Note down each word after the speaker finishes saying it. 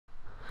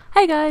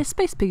Hey guys,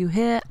 SpacePigguArt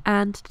here,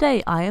 and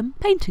today I am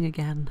painting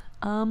again.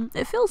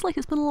 It feels like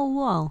it's been a little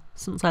while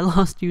since I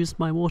last used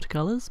my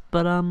watercolours,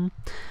 but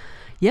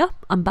yeah,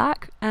 I'm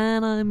back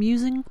and I'm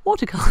using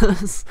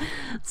watercolours,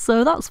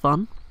 so that's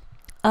fun.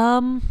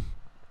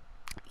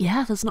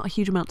 Yeah, there's not a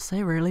huge amount to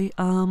say really.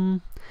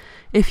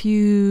 If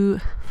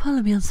you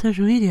follow me on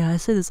social media, I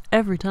say this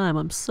every time,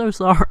 I'm so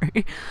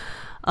sorry.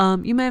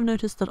 You may have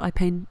noticed that I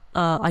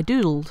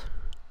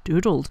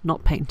doodled,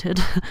 not painted.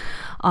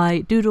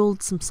 I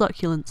doodled some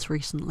succulents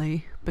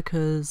recently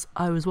because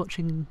I was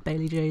watching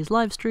Bailey J's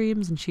live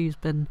streams and she's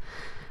been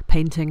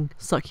painting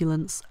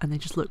succulents and they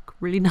just look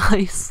really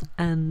nice,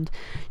 and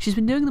she's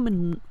been doing them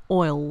in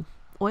oil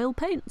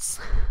paints,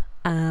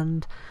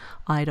 and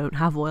I don't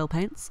have oil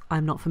paints.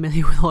 I'm not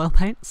familiar with oil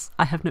paints.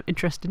 I have no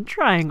interest in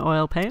trying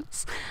oil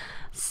paints,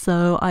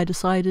 so I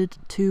decided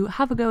to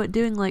have a go at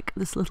doing like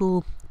this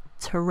little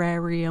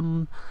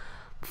terrarium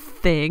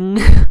thing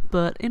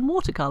but in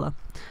watercolor.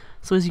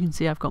 So as you can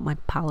see, I've got my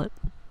palette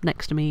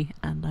next to me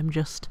and I'm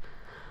just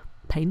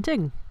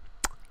painting.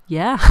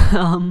 Yeah.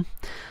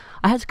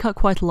 I had to cut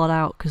quite a lot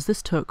out because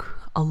this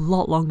took a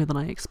lot longer than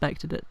I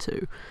expected it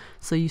to.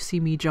 So you see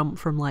me jump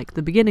from like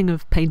the beginning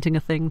of painting a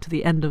thing to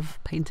the end of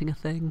painting a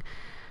thing,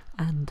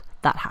 and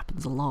that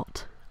happens a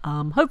lot.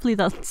 Hopefully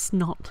that's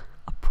not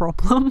a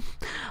problem.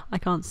 I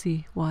can't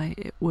see why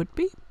it would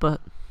be,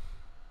 but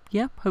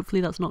yeah,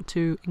 hopefully that's not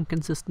too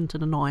inconsistent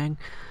and annoying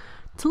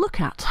to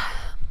look at.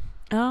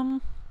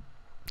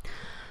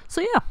 So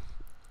yeah,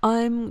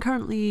 I'm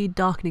currently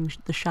darkening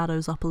the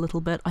shadows up a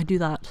little bit. I do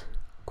that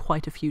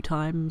quite a few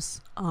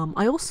times.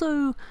 I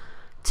also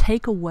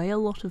take away a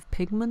lot of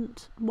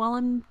pigment while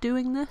I'm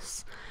doing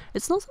this.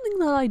 It's not something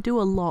that I do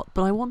a lot,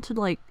 but I want to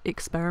like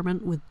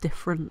experiment with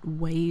different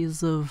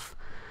ways of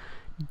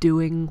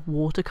doing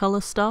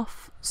watercolor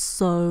stuff,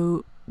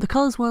 so the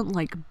colours weren't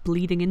like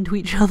bleeding into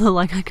each other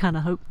like I kind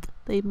of hoped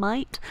they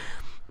might,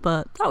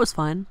 but that was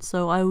fine.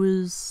 So I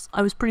was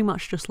pretty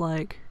much just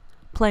like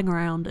playing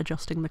around,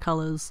 adjusting the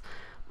colours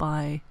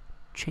by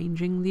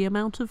changing the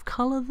amount of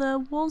colour there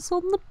was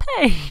on the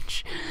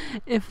page,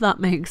 if that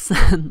makes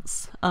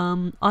sense.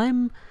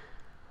 I've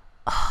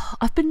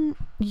been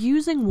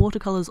using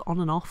watercolours on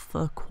and off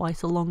for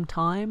quite a long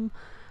time,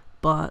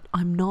 but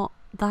I'm not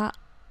that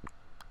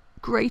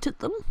great at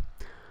them.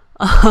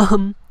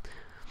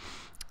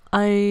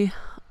 I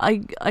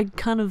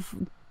kind of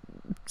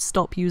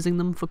stop using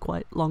them for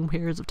quite long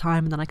periods of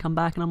time, and then I come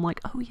back and I'm like,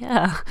 oh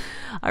yeah,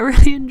 I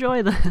really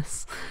enjoy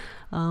this.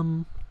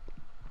 But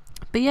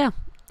yeah,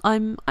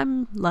 I'm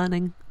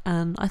learning,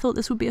 and I thought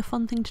this would be a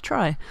fun thing to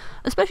try,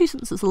 especially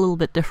since it's a little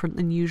bit different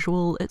than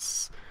usual.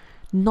 It's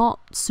not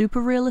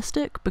super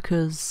realistic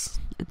because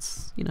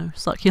it's, you know,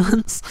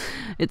 succulents.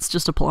 It's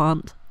just a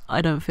plant.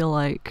 I don't feel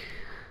like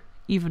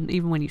even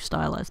when you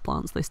stylize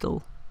plants, they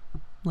still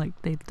like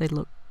they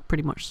look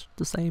pretty much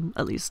the same,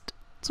 at least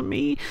to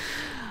me.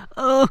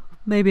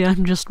 Maybe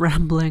I'm just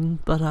rambling,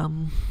 but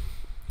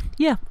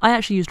yeah, I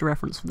actually used a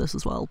reference for this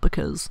as well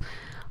because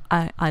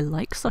I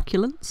like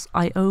succulents.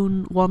 I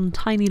own one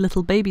tiny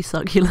little baby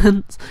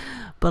succulent,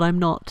 but I'm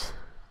not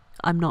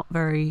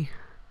very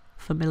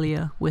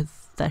familiar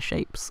with their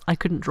shapes. I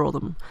couldn't draw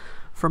them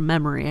from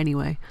memory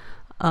anyway.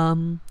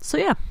 So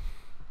yeah,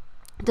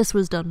 this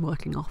was done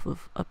working off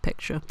of a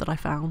picture that I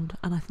found,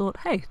 and I thought,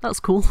 hey, that's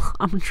cool,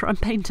 I'm gonna try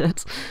and paint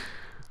it.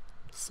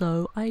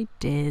 So I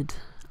did.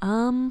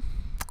 I'm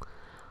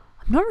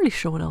not really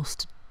sure what else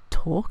to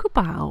talk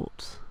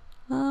about.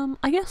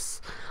 I guess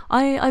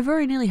I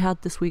very nearly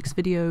had this week's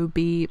video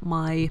be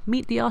my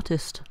Meet the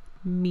Artist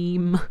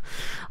meme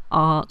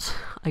art,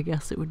 I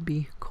guess it would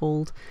be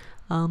called.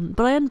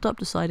 But I ended up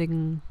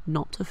deciding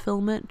not to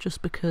film it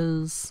just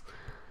because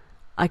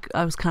I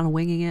was kind of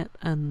winging it,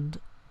 and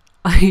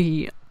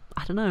I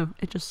don't know,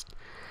 it just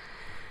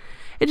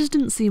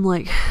didn't seem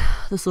like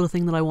the sort of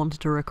thing that I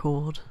wanted to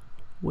record,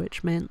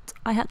 which meant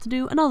I had to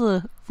do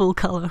another full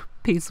colour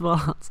piece of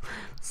art.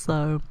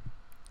 So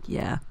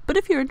yeah, but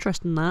if you're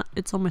interested in that,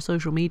 it's on my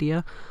social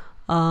media.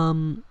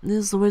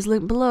 There's always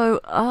linked below.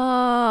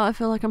 I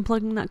feel like I'm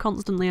plugging that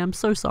constantly, I'm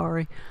so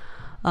sorry.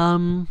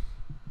 On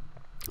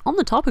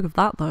the topic of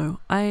that though,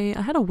 I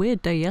had a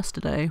weird day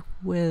yesterday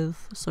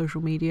with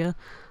social media.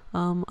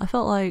 I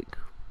felt like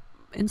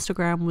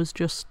Instagram was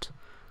just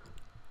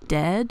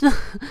dead.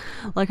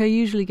 Like, I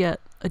usually get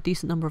a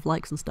decent number of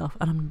likes and stuff,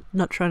 and I'm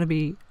not trying to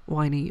be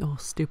whiny or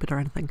stupid or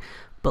anything,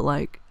 but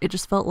like, it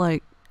just felt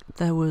like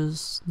there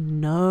was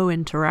no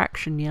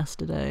interaction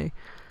yesterday,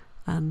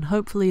 and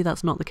hopefully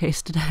that's not the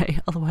case today.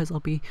 Otherwise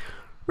I'll be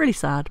really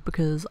sad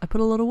because I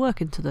put a lot of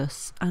work into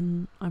this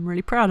and I'm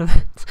really proud of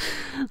it.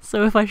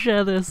 So if I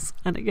share this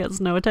and it gets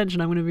no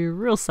attention, I'm going to be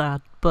real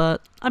sad,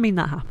 but I mean,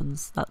 that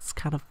happens. That's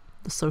kind of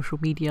the social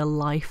media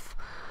life.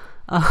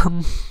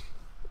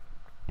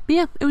 But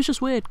yeah, it was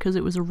just weird because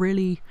it was a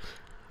really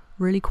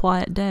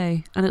quiet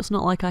day, and it's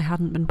not like I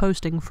hadn't been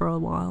posting for a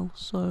while,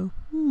 so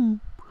I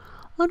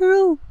don't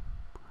know.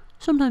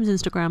 Sometimes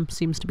Instagram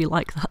seems to be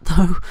like that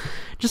though.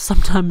 Just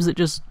sometimes it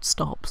just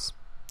stops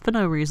for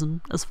no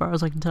reason, as far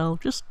as I can tell.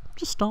 Just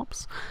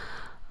stops.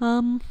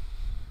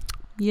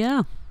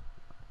 yeah.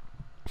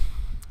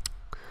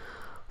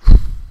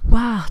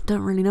 Wow,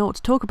 don't really know what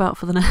to talk about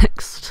for the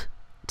next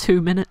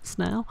 2 minutes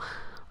now.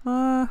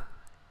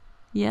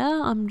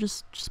 Yeah, I'm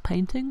just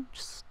painting,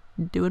 just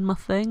doing my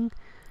thing,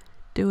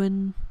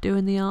 doing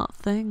the art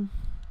thing.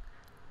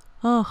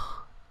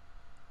 Oh,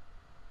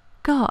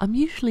 God, I'm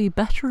usually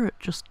better at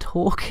just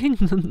talking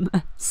than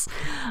this.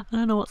 I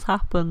don't know what's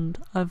happened.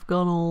 I've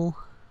gone all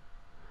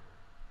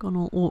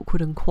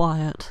awkward and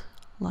quiet,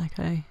 like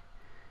I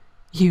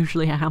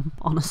usually am,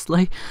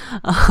 honestly.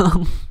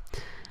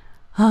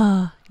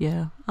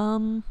 Yeah.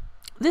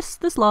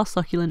 This last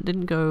succulent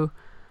didn't go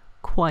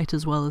quite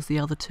as well as the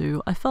other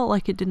two. I felt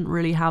like it didn't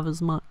really have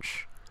as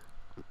much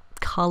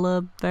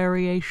colour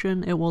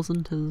variation. It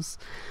wasn't as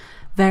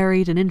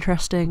varied and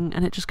interesting,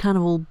 and it just kind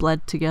of all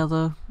bled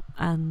together,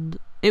 and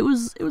it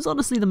was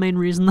honestly the main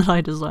reason that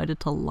I decided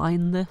to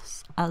line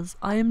this as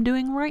I am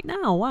doing right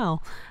now.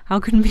 Wow,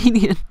 how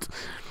convenient.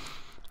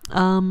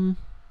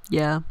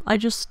 Yeah, I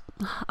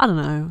don't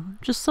know,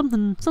 just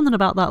something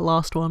about that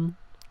last one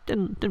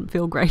didn't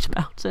feel great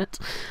about it,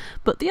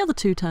 but the other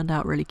two turned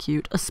out really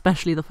cute,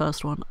 especially the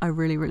first one. I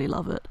really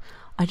love it.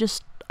 I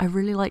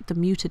really like the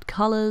muted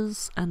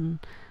colours, and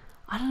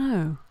I don't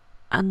know,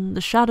 and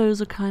the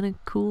shadows are kind of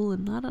cool,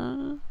 and I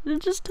don't know,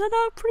 it just turned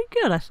out pretty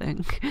good, I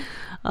think.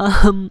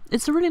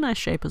 It's a really nice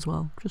shape as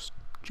well, just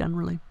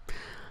generally.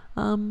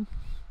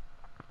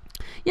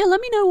 Yeah,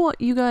 let me know what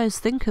you guys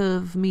think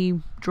of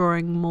me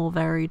drawing more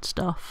varied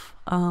stuff.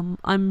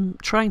 I'm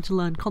trying to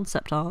learn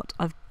concept art.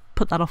 I've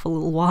put that off a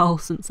little while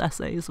since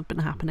essays have been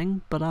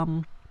happening, but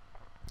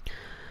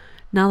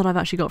now that I've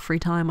actually got free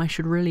time, I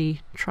should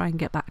really try and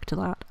get back to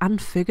that.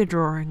 And figure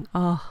drawing.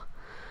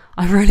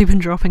 I've really been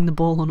dropping the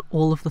ball on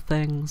all of the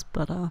things,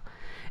 but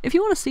if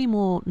you want to see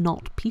more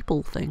not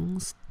people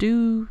things,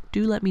 do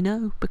let me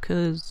know,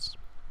 because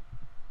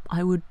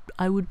I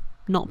would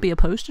not be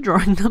opposed to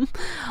drawing them.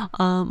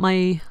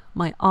 My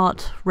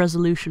art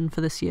resolution for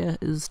this year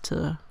is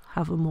to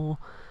have a more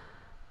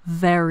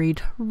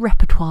varied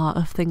repertoire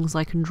of things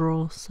I can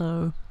draw,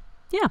 so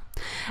yeah.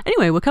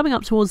 Anyway, we're coming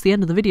up towards the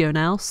end of the video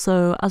now,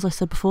 so as I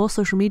said before,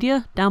 social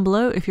media down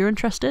below if you're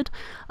interested.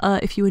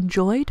 If you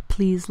enjoyed,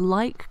 please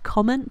like,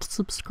 comment,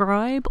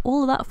 subscribe,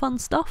 all of that fun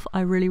stuff.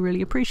 I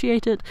really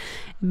appreciate it.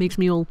 It makes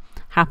me all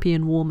happy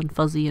and warm and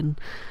fuzzy and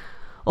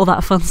all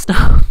that fun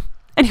stuff.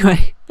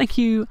 Anyway, thank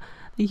you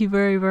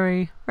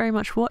very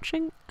much for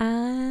watching,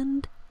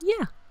 and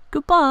yeah,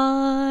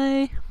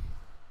 goodbye.